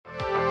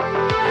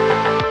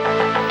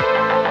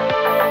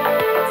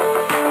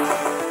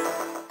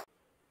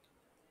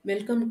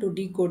Welcome to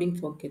Decoding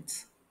for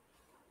Kids.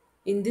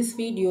 In this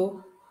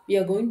video, we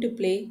are going to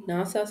play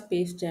NASA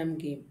Space Jam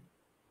game.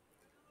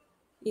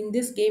 In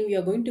this game, we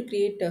are going to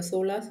create a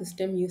solar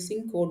system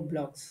using code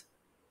blocks.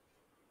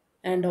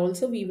 And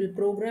also, we will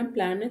program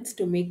planets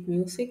to make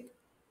music.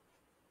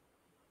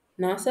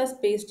 NASA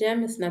Space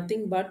Jam is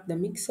nothing but the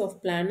mix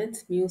of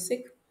planets,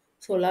 music,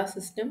 solar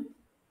system,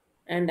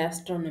 and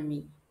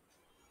astronomy.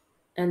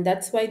 And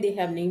that's why they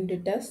have named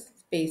it as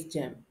Space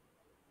Jam.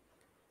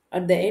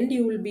 At the end,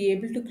 you will be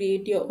able to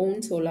create your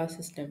own solar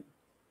system.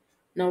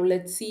 Now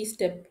let's see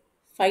step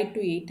 5 to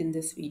 8 in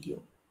this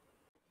video.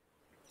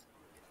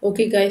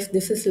 Okay guys,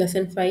 this is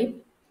lesson 5,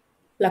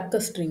 pluck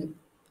a string.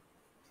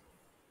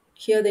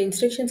 Here the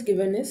instructions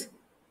given is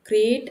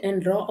create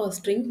and draw a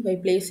string by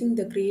placing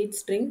the create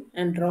string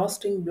and draw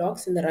string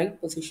blocks in the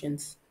right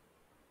positions.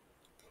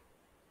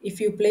 If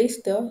you place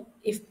the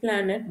if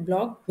planet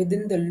block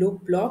within the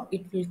loop block,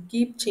 it will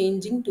keep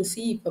changing to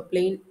see if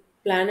a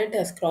planet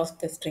has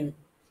crossed the string.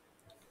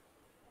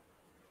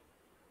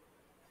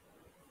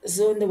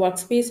 So in the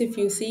workspace, if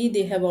you see,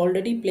 they have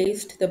already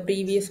placed the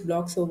previous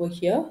blocks over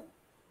here.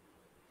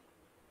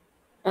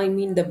 I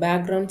mean the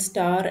background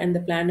star and the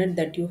planet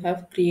that you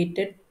have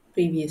created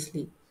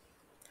previously.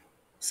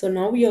 So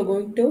now we are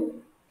going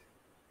to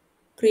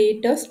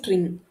create a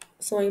string.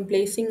 So I'm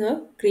placing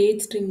a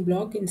create string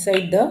block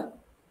inside the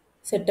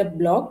setup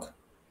block.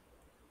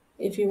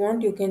 If you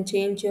want, you can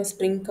change your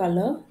string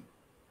color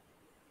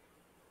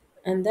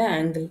and the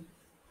angle.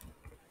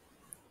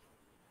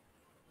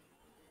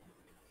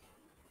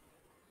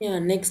 Yeah,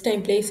 next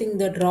I'm placing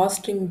the draw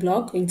string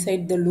block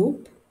inside the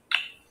loop.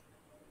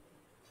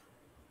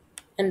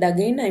 And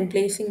again I'm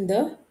placing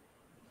the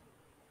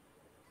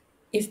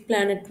if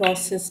planet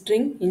crosses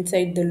string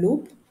inside the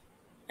loop.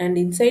 And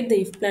inside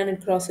the if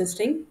planet crosses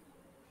string,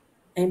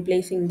 I'm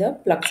placing the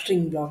pluck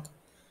string block.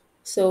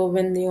 So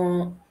when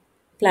your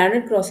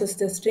planet crosses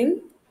the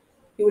string,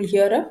 you will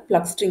hear a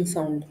pluck string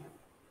sound.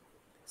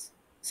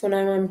 So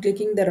now I'm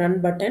clicking the run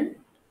button.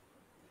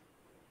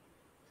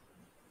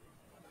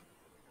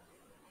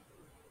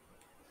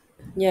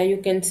 Yeah, you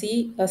can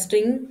see a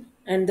string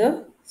and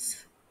the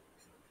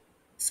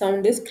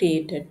sound is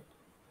created.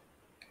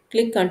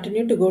 Click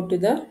continue to go to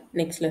the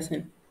next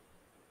lesson.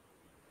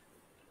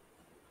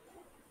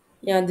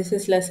 Yeah, this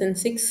is lesson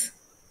 6.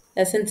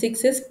 Lesson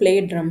 6 is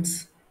play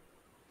drums.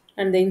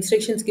 And the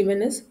instructions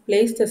given is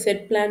place the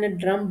set planet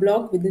drum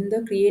block within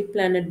the create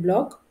planet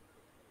block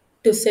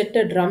to set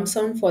a drum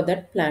sound for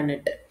that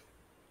planet.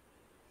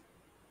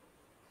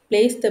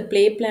 Place the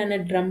play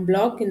planet drum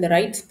block in the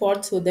right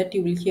spot so that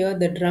you will hear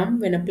the drum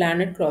when a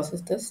planet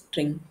crosses the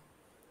string.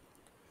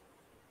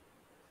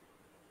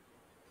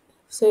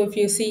 So if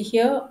you see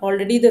here,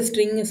 already the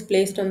string is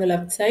placed on the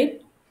left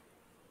side.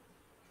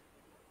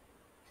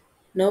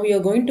 Now we are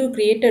going to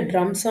create a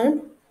drum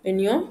sound when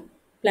your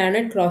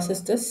planet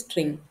crosses the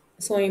string.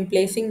 So I am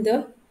placing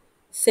the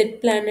set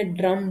planet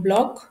drum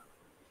block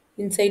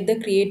inside the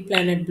create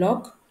planet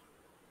block,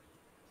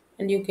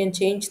 and you can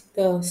change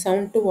the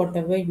sound to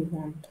whatever you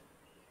want.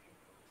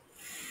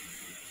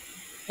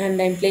 And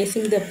I'm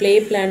placing the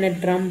play planet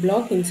drum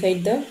block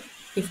inside the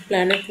if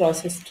planet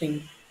crosses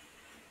string.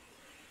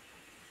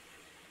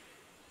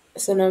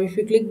 So now if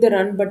you click the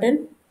run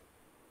button,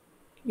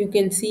 you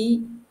can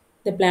see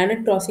the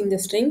planet crossing the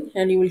string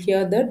and you will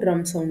hear the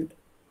drum sound.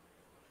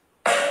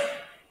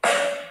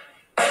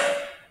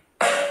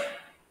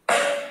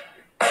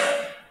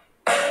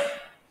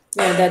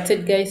 Yeah, that's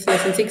it guys.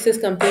 Lesson 6 is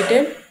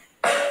completed.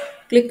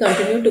 Click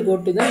continue to go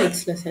to the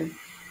next lesson.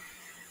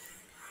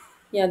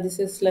 Yeah, this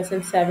is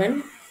lesson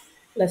 7.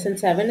 Lesson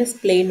 7 is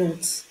play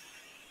notes.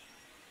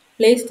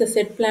 Place the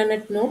set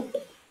planet note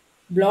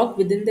block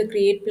within the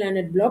create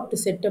planet block to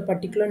set a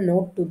particular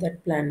note to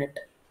that planet.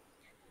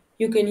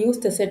 You can use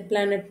the set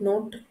planet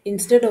note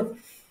instead of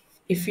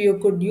if you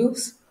could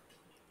use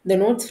the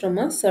notes from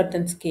a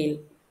certain scale.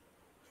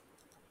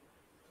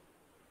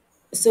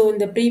 So in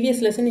the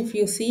previous lesson, if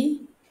you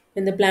see,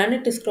 when the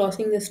planet is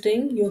crossing the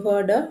string, you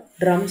heard a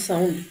drum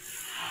sound.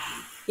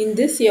 In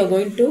this, you are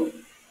going to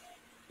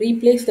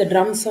replace the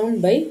drum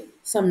sound by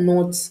some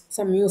notes,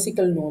 some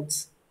musical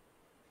notes.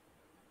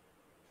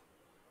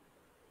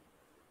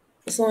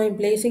 So I'm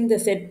placing the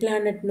set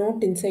planet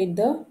note inside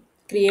the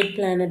create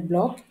planet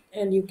block,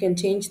 and you can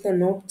change the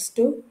notes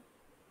to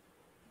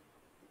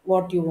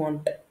what you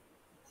want.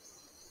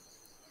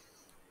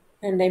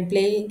 And I'm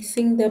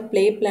placing the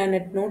play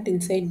planet note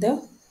inside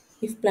the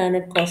if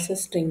planet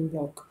crosses string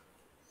block.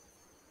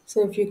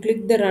 So if you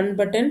click the run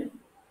button,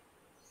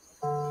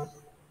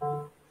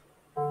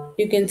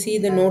 you can see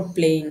the note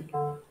playing.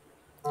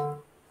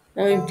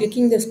 Now I'm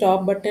clicking the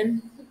stop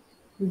button,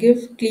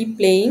 keep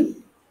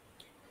playing,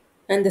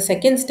 and the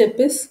second step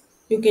is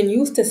you can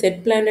use the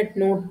set planet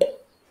note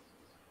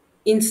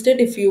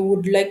instead if you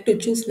would like to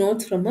choose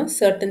notes from a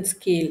certain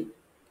scale.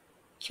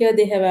 Here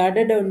they have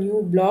added a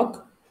new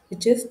block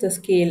which is the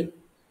scale.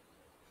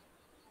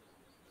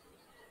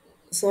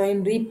 So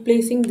I'm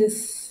replacing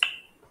this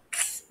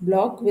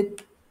block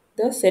with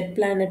the set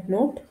planet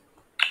note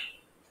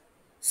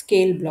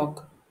scale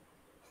block.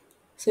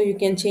 So you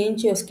can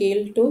change your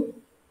scale to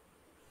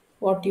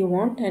what you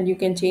want, and you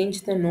can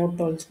change the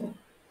note also.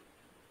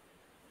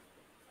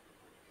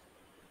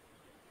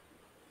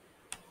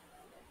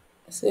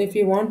 So if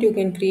you want, you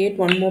can create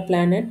one more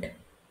planet,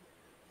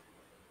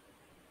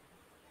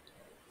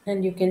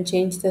 and you can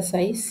change the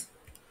size,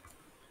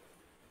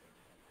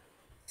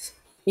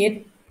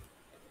 it,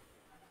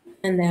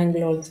 and the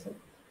angle also.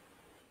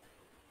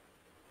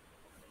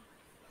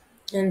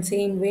 And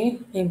same way,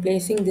 I'm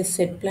placing this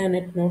set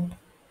planet note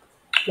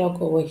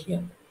block over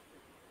here.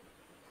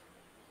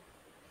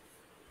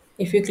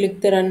 If you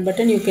click the run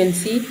button, you can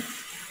see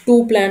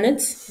two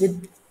planets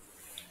with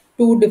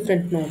two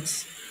different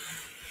notes.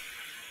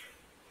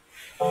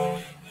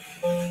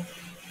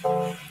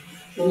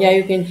 Yeah,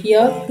 you can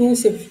hear two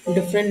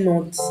different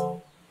notes.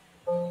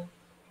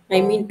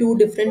 I mean, two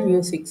different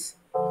musics.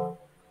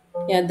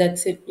 Yeah,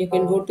 that's it. You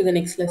can go to the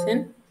next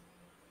lesson.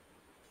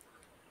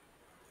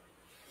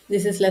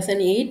 This is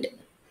lesson 8.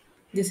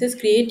 This is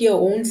create your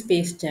own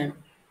space jam.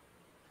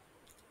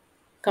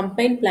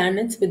 Combine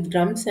planets with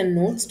drums and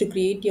notes to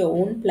create your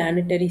own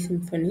planetary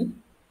symphony.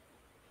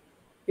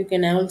 You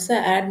can also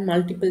add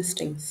multiple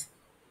strings.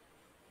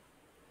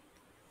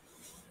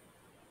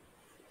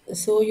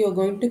 So you're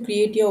going to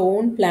create your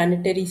own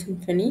planetary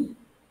symphony.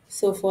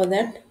 So for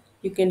that,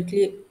 you can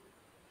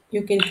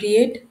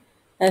create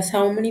as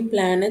how many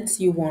planets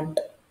you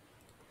want.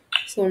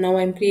 So now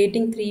I'm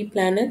creating 3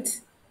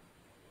 planets,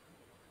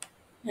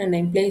 and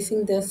I'm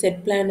placing the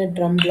set planet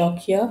drum block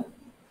here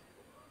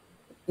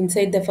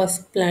inside the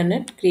first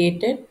planet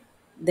created,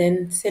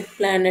 then set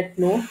planet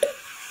node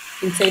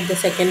inside the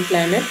second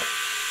planet,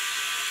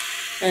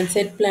 and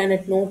set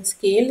planet node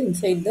scale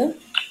inside the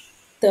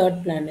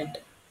third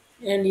planet.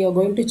 And you're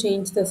going to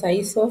change the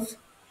size of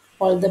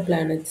all the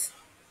planets.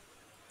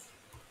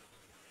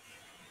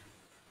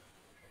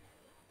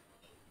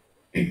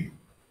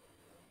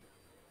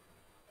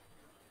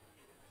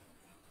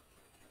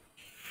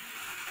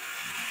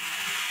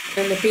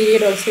 And the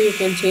period also you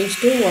can change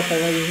to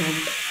whatever you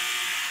want.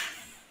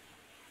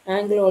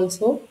 Angle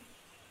also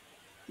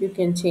you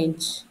can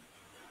change.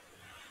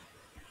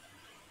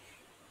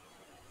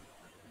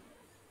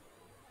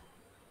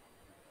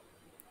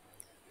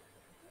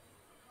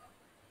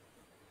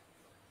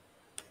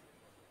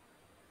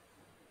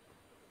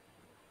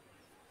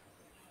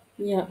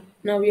 Yeah,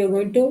 now we are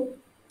going to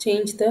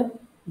change the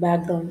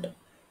background.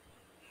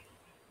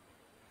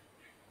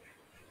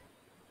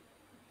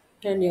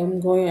 And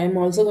I'm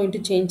also going to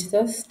change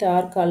the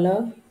star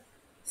color,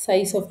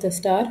 size of the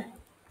star,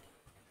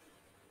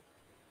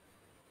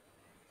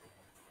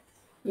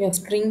 your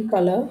string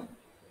color,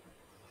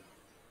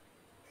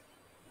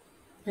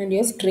 and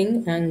your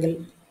string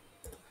angle.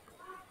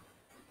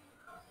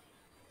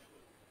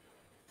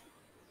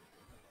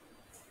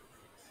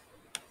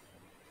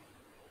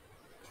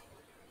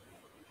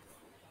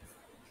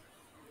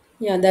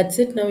 Yeah, that's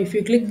it. Now if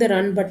you click the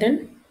run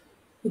button,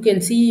 you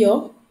can see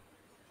your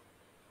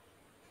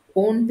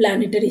own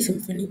planetary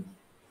symphony.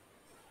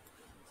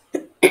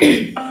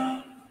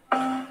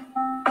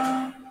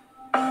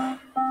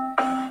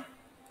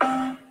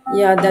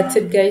 Yeah, that's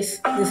it guys.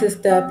 This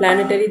is the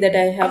planetary that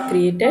I have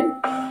created.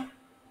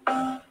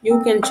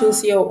 You can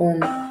choose your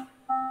own.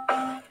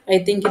 I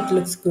think it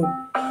looks good.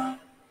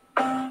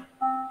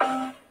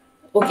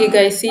 Okay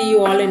guys, see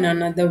you all in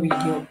another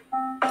video.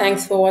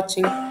 Thanks for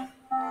watching.